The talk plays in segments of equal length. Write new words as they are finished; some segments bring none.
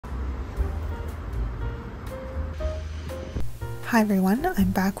Hi everyone,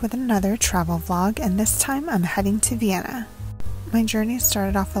 I'm back with another travel vlog, and this time I'm heading to Vienna. My journey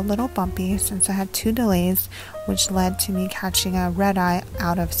started off a little bumpy since I had 2 delays, which led to me catching a red-eye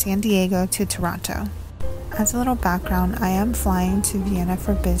out of San Diego to Toronto. As a little background, I am flying to Vienna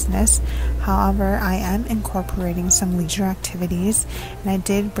for business, however I am incorporating some leisure activities, and I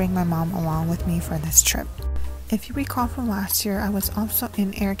did bring my mom along with me for this trip. If you recall from last year, I was also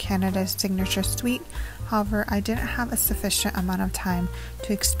in Air Canada's signature suite. However, I didn't have a sufficient amount of time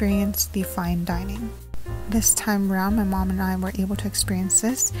to experience the fine dining. This time around, my mom and I were able to experience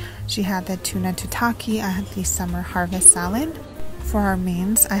this. She had the tuna tataki, I had the summer harvest salad. For our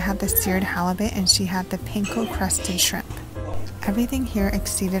mains, I had the seared halibut and she had the panko crusted shrimp. Everything here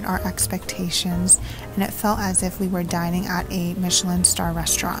exceeded our expectations, and it felt as if we were dining at a Michelin star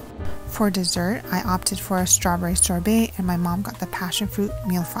restaurant. For dessert, I opted for a strawberry sorbet and my mom got the passion fruit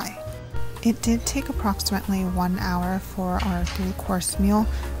meal pie. It did take approximately 1 hour for our 3-course meal,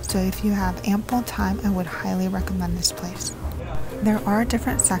 so if you have ample time, I would highly recommend this place. There are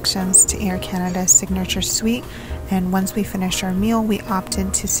different sections to Air Canada's signature suite, and once we finished our meal, we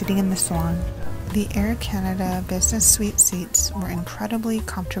opted to sitting in the salon. The Air Canada business suite seats were incredibly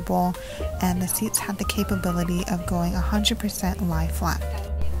comfortable, and the seats had the capability of going 100% lie flat.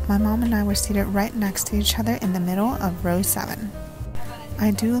 My mom and I were seated right next to each other in the middle of row 7. I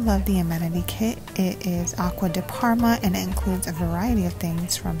do love the amenity kit. It is Acqua di Parma and it includes a variety of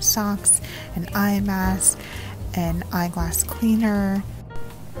things from socks, an eye mask, an eyeglass cleaner,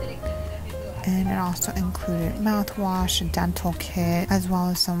 and it also included mouthwash, a dental kit, as well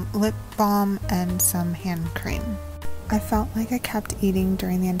as some lip balm and some hand cream. I felt like I kept eating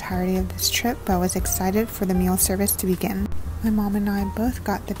during the entirety of this trip, but I was excited for the meal service to begin. My mom and I both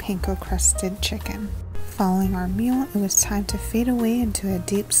got the panko crusted chicken. Following our meal, it was time to fade away into a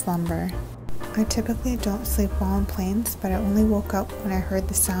deep slumber. I typically don't sleep well on planes, but I only woke up when I heard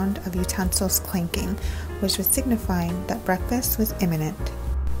the sound of utensils clanking, which was signifying that breakfast was imminent.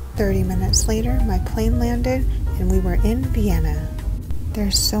 30 minutes later, my plane landed and we were in Vienna.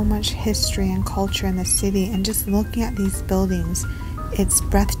 There's so much history and culture in the city, and just looking at these buildings, it's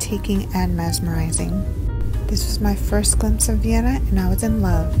breathtaking and mesmerizing. This was my first glimpse of Vienna and I was in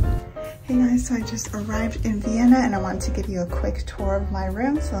love. Hey guys, so I just arrived in Vienna and I wanted to give you a quick tour of my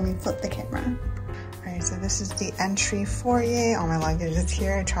room, so let me flip the camera. Alright, so this is the entry foyer. All my luggage is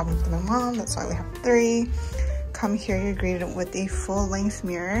here. I traveled with my mom, that's why we have 3. Come here, you're greeted with a full-length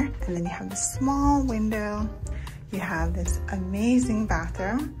mirror, and then you have this small window. You have this amazing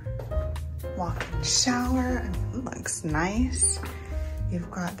bathroom, walk-in shower, it looks nice. You've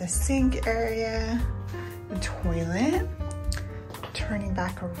got the sink area, the toilet. Turning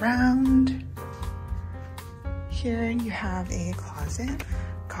back around, here you have a closet,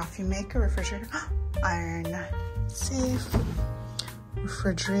 coffee maker, refrigerator, iron safe,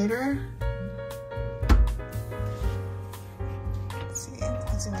 refrigerator. Let's see,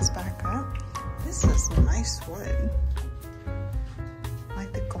 closing this back up. This is nice wood. I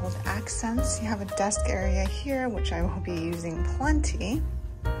like the gold accents. You have a desk area here, which I will be using plenty.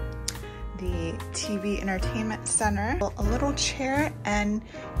 The TV entertainment center, a little chair, and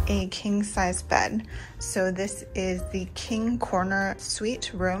a king-size bed. So this is the King Corner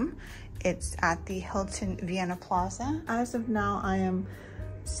Suite room. It's at the Hilton Vienna Plaza. As of now, I am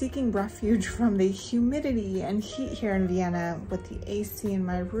seeking refuge from the humidity and heat here in Vienna with the AC in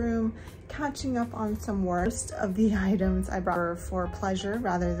my room, catching up on some work. Most of the items I brought were for pleasure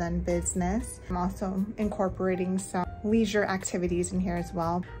rather than business. I'm also incorporating some leisure activities in here as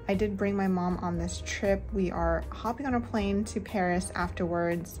well. I did bring my mom on this trip. We are hopping on a plane to Paris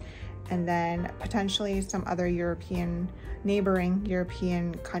afterwards, and then potentially some other neighboring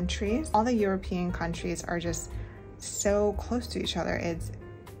European countries. All the European countries are just so close to each other. It's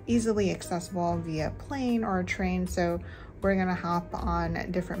easily accessible via plane or train, so we're gonna hop on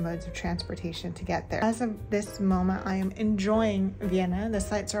different modes of transportation to get there. As of this moment, I am enjoying Vienna. The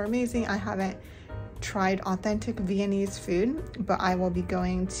sights are amazing. I haven't tried authentic Viennese food, but I will be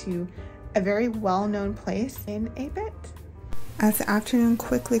going to a very well-known place in a bit. As the afternoon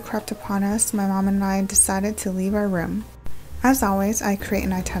quickly crept upon us, my mom and I decided to leave our room. As always, I create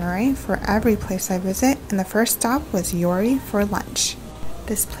an itinerary for every place I visit, and the first stop was YORI for lunch.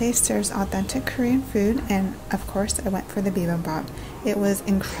 This place serves authentic Korean food, and of course I went for the bibimbap. It was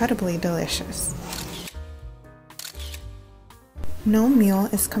incredibly delicious. No meal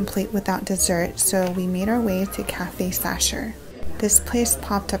is complete without dessert, so we made our way to Café Sacher. This place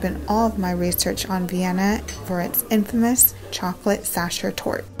popped up in all of my research on Vienna for its infamous chocolate Sacher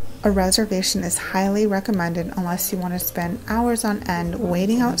Torte. A reservation is highly recommended unless you want to spend hours on end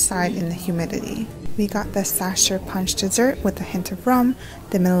waiting outside in the humidity. We got the Sacher punch dessert with a hint of rum,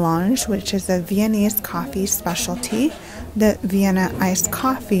 the melange, which is a Viennese coffee specialty, the Vienna iced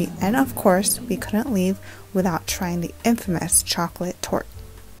coffee, and of course, we couldn't leave without trying the infamous chocolate torte.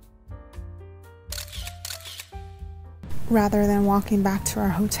 Rather than walking back to our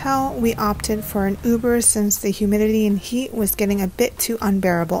hotel, we opted for an Uber since the humidity and heat was getting a bit too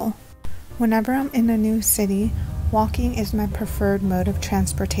unbearable. Whenever I'm in a new city, walking is my preferred mode of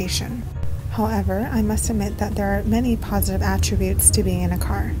transportation. However, I must admit that there are many positive attributes to being in a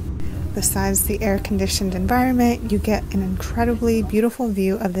car. Besides the air-conditioned environment, you get an incredibly beautiful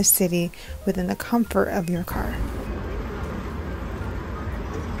view of the city within the comfort of your car.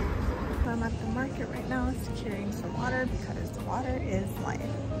 I'm at the market right now securing some water because water is life.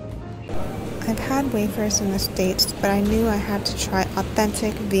 I've had wafers in the States, but I knew I had to try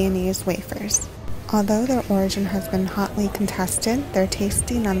authentic Viennese wafers. Although their origin has been hotly contested, they're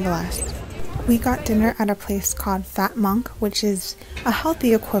tasty nonetheless. We got dinner at a place called Fat Monk, which is a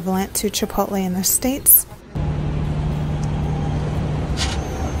healthy equivalent to Chipotle in the States.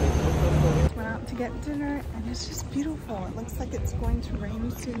 Went out to get dinner and it's just beautiful. It looks like it's going to rain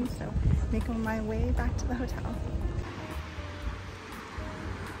soon, so making my way back to the hotel.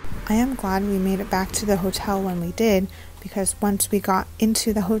 I am glad we made it back to the hotel when we did, because once we got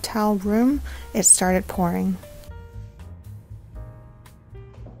into the hotel room, it started pouring.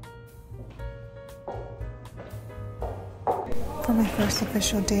 For my first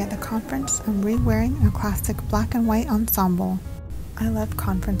official day at the conference, I'm re-wearing a classic black and white ensemble. I love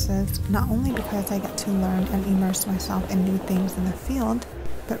conferences, not only because I get to learn and immerse myself in new things in the field,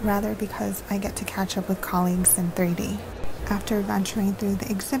 but rather because I get to catch up with colleagues in 3D. After venturing through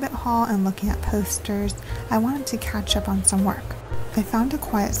the exhibit hall and looking at posters, I wanted to catch up on some work. I found a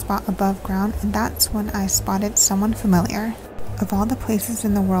quiet spot above ground, and that's when I spotted someone familiar. Of all the places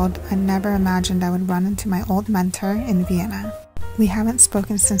in the world, I never imagined I would run into my old mentor in Vienna. We haven't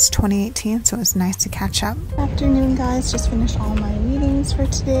spoken since 2018, so it was nice to catch up. Afternoon, guys. Just finished all my meetings for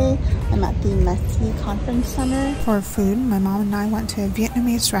today. I'm at the Messy Conference Center. For food, my mom and I went to a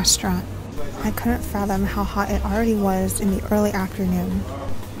Vietnamese restaurant. I couldn't fathom how hot it already was in the early afternoon.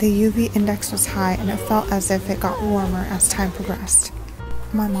 The UV index was high and it felt as if it got warmer as time progressed.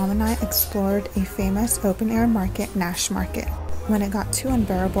 My mom and I explored a famous open-air market, Naschmarkt. When it got too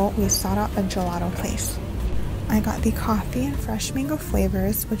unbearable, we sought out a gelato place. I got the coffee and fresh mango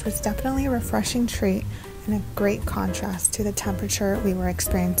flavors, which was definitely a refreshing treat and a great contrast to the temperature we were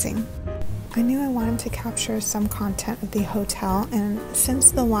experiencing. I knew I wanted to capture some content of the hotel, and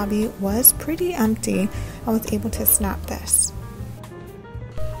since the lobby was pretty empty, I was able to snap this.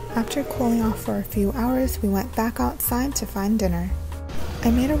 After cooling off for a few hours, we went back outside to find dinner.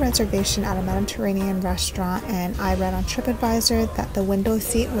 I made a reservation at a Mediterranean restaurant, and I read on TripAdvisor that the window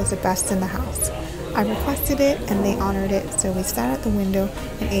seat was the best in the house. I requested it and they honored it, so we sat at the window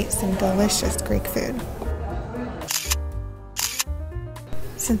and ate some delicious Greek food.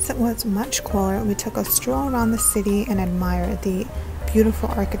 Since it was much cooler, we took a stroll around the city and admired the beautiful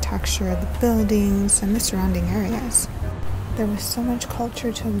architecture, the buildings, and the surrounding areas. There was so much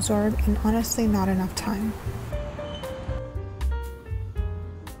culture to absorb and honestly not enough time.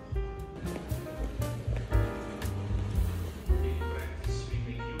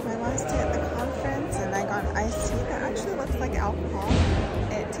 My last day at the conference, and I got an iced tea that actually looks like alcohol.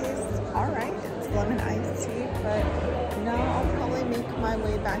 It tastes alright. It's lemon iced tea, but now I'll probably make my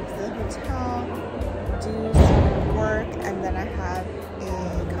way back to the hotel, do some work, and then I have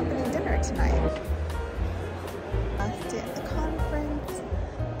a company dinner tonight. Last day at the conference.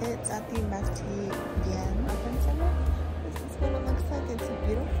 It's at the Vienna Conference Center. This is what it looks like. It's a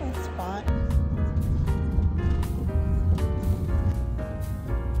beautiful spot.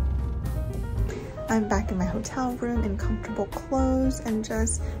 I'm back in my hotel room in comfortable clothes and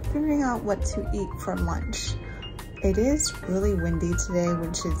just figuring out what to eat for lunch. It is really windy today,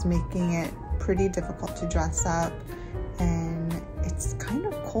 which is making it pretty difficult to dress up, and it's kind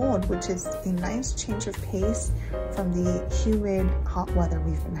of cold, which is a nice change of pace from the humid, hot weather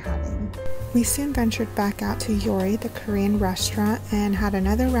we've been having. We soon ventured back out to YORI, the Korean restaurant, and had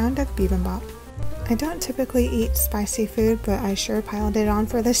another round of bibimbap. I don't typically eat spicy food, but I sure piled it on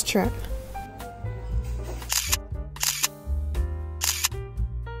for this trip.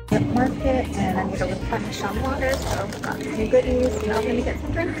 Market, and I need to replenish on water, so I've got some goodies. Now I'm going to get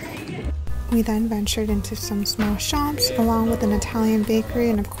some drinks. We then ventured into some small shops along with an Italian bakery,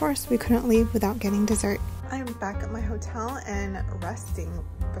 and of course we couldn't leave without getting dessert. I'm back at my hotel and resting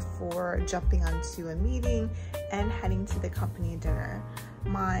before jumping onto a meeting and heading to the company dinner.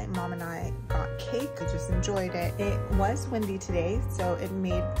 My mom and I got cake. I just enjoyed it. It was windy today, so it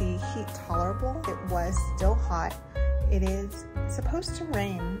made the heat tolerable. It was still hot. It is supposed to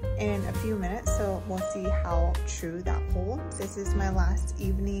rain in a few minutes, so we'll see how true that holds. This is my last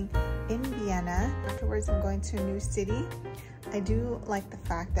evening in Vienna. Afterwards, I'm going to a new city. I do like the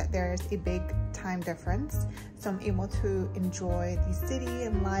fact that there's a big time difference, so I'm able to enjoy the city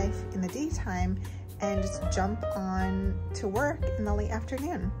and life in the daytime and just jump on to work in the late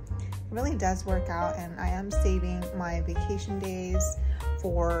afternoon. It really does work out, and I am saving my vacation days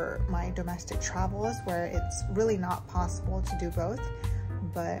for my domestic travels where it's really not possible to do both,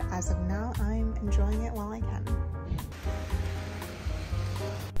 but as of now, I'm enjoying it while I can.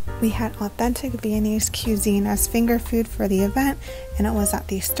 We had authentic Viennese cuisine as finger food for the event, and it was at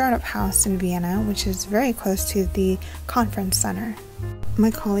the Startup House in Vienna, which is very close to the conference center.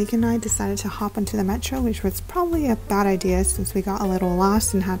 My colleague and I decided to hop onto the metro, which was probably a bad idea since we got a little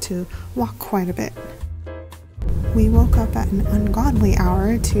lost and had to walk quite a bit. We woke up at an ungodly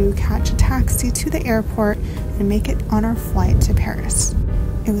hour to catch a taxi to the airport and make it on our flight to Paris.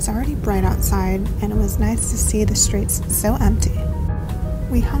 It was already bright outside, and it was nice to see the streets so empty.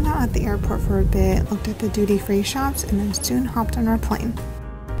 We hung out at the airport for a bit, looked at the duty-free shops, and then soon hopped on our plane.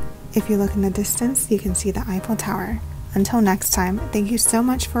 If you look in the distance, you can see the Eiffel Tower. Until next time, thank you so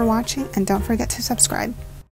much for watching, and don't forget to subscribe.